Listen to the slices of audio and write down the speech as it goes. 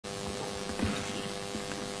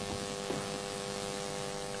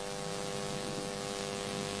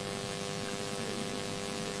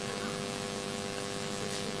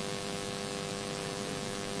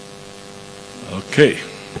Okay,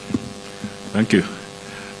 thank you.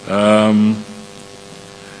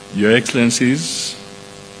 Your Excellencies,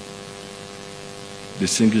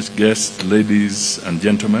 distinguished guests, ladies and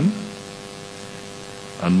gentlemen,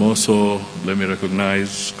 and more so, let me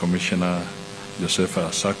recognize Commissioner Josefa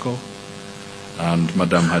Asako and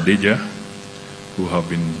Madam Hadija, who have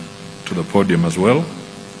been to the podium as well.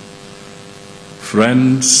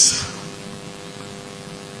 Friends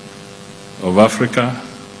of Africa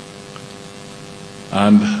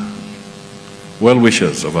and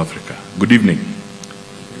well-wishers of Africa, good evening.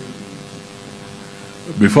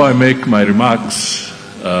 Before I make my remarks,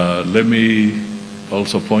 let me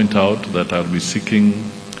also point out that I'll be seeking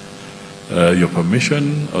your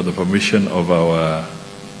permission or the permission of our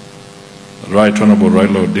Right Honorable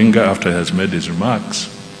Raila Odinga after he has made his remarks,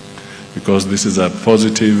 because this is a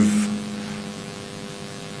positive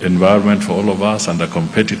environment for all of us and a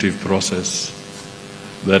competitive process,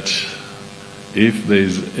 that if there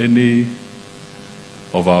is any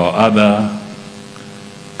of our other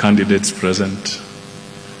candidates present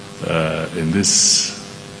in this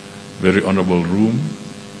very honorable room,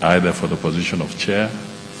 either for the position of chair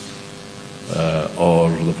or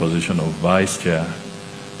the position of vice chair,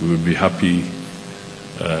 we would be happy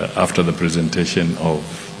after the presentation of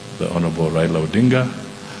the Honorable Raila Odinga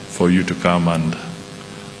for you to come and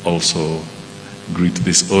also greet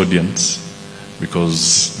this audience,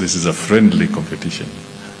 because this is a friendly competition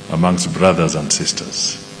amongst brothers and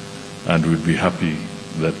sisters, and we'd be happy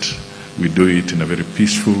that we do it in a very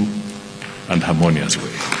peaceful and harmonious way.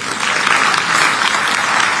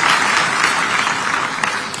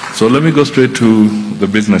 So let me go straight to the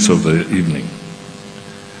business of the evening.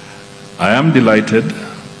 I am delighted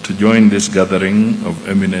to join this gathering of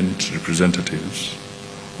eminent representatives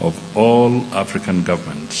of all African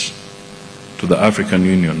governments to the African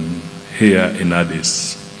Union here in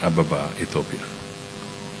Addis Ababa, Ethiopia.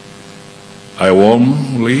 I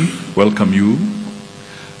warmly welcome you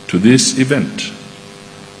to this event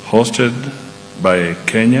hosted by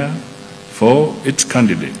Kenya for its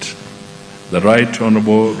candidate, the Right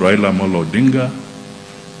Honorable Raila Odinga,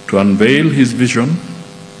 to unveil his vision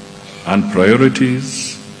and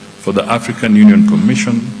priorities for the African Union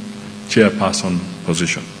Commission chairperson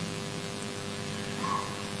position.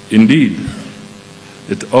 Indeed,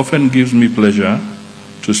 it often gives me pleasure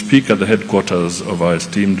to speak at the headquarters of our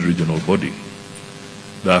esteemed regional body,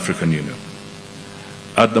 the African Union.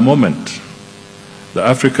 At the moment, the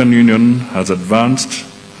African Union has advanced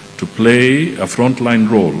to play a frontline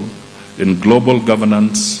role in global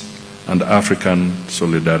governance and African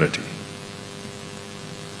solidarity.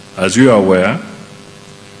 As you are aware,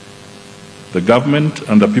 the government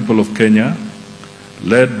and the people of Kenya,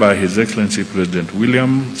 led by His Excellency President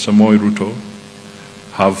William Samoei Ruto,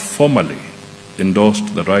 have formally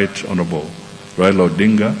endorsed the Right Honorable Raila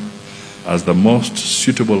Odinga as the most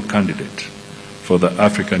suitable candidate for the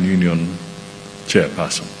African Union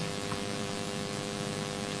chairperson.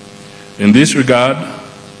 In this regard,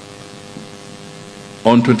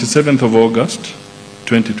 on 27th of August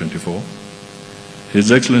 2024,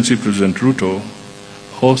 His Excellency President Ruto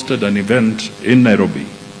hosted an event in Nairobi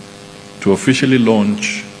to officially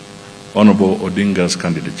launch Honorable Odinga's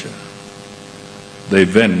candidature. The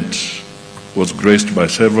event was graced by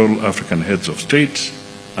several African heads of state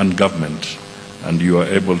and government, and you are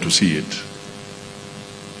able to see it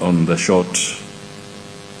on the short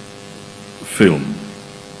film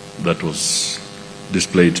that was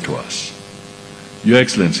displayed to us. Your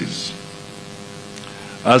Excellencies,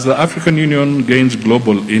 as the African Union gains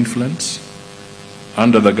global influence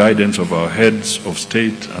under the guidance of our heads of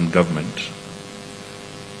state and government,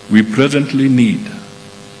 we presently need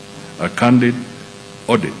a candid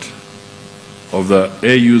audit of the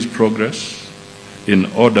AU's progress in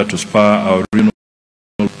order to spur our region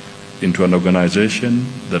into an organization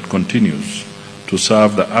that continues to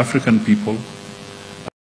serve the African people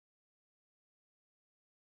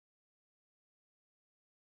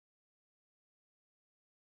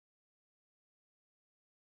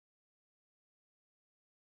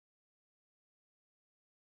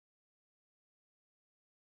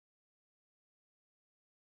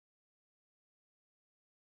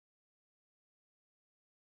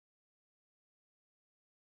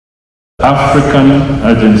African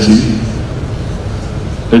agencies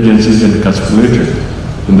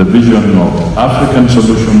encapsulated in the vision of African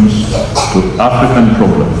solutions to African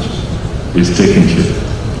problems is taking shape.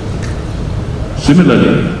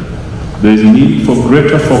 Similarly, there is a need for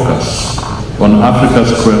greater focus on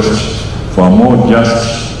Africa's quest for a more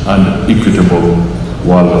just and equitable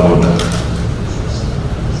world order.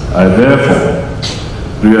 I therefore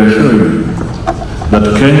reassure you that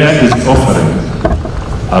Kenya is offering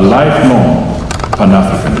a lifelong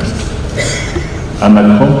Pan-Africanist, an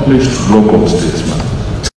accomplished global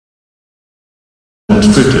statesman,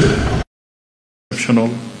 demonstrated exceptional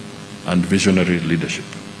and visionary leadership.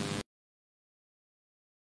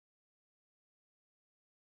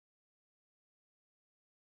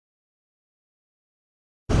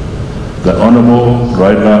 The Honorable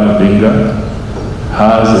Raila Odinga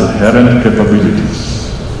has inherent capabilities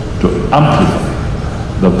to amplify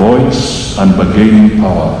the voice and bargaining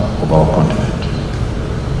power of our continent.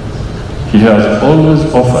 He has always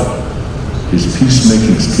offered his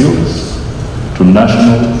peacemaking skills to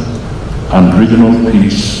national and regional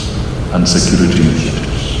peace and security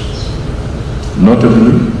initiatives.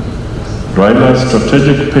 Notably, Raila's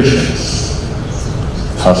strategic patience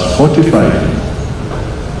has fortified him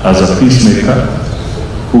as a peacemaker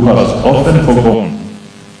who has often forgone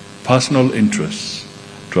personal interests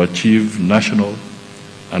to achieve national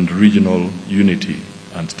and regional unity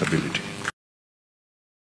and stability.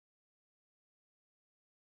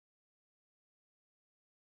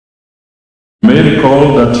 You may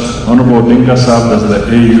recall that Honorable Odinga served the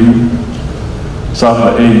AU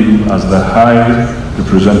as the High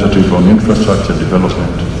Representative on Infrastructure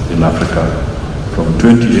Development in Africa from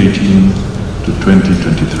 2018 to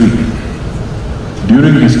 2023.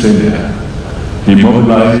 During his tenure, he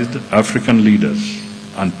mobilized African leaders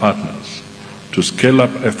and partners to scale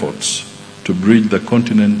up efforts to bridge the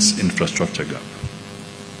continent's infrastructure gap.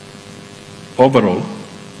 Overall,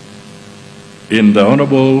 in the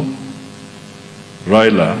Honorable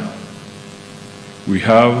Raila, we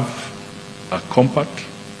have a compact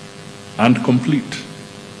and complete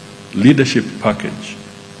leadership package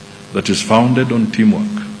that is founded on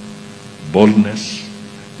teamwork, boldness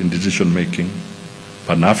in decision-making,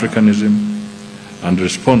 Pan-Africanism, and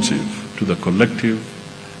responsive to the collective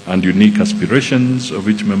and unique aspirations of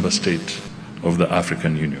each member state of the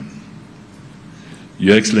African Union.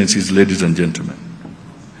 Your Excellencies, ladies and gentlemen,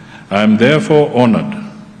 I am therefore honored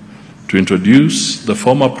to introduce the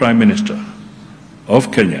former Prime Minister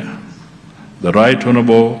of Kenya, the Right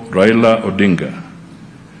Honorable Raila Odinga,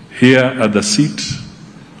 here at the seat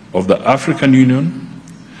of the African Union,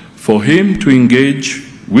 for him to engage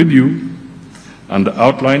with you and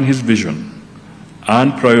outline his vision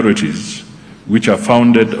and priorities which are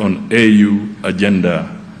founded on AU Agenda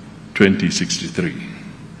 2063.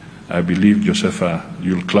 I believe, Josepha,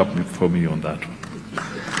 you'll clap for me on that one.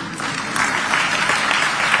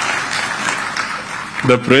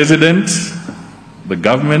 The President, the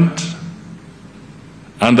government,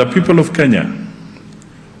 and the people of Kenya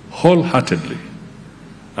wholeheartedly,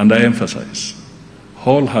 and I emphasize,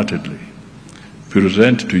 wholeheartedly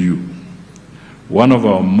present to you one of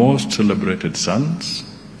our most celebrated sons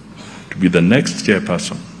to be the next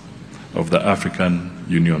chairperson of the African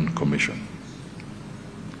Union Commission.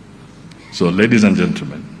 So, ladies and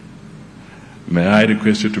gentlemen, may I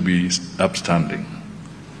request you to be upstanding,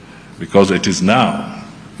 because it is now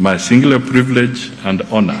my singular privilege and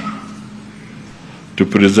honor to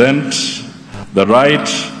present the Right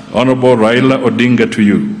Honorable Raila Odinga to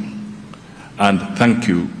you and thank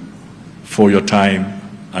you for your time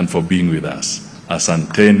and for being with us.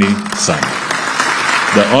 Asanteni sana.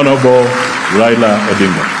 The Honorable Raila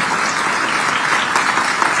Odinga.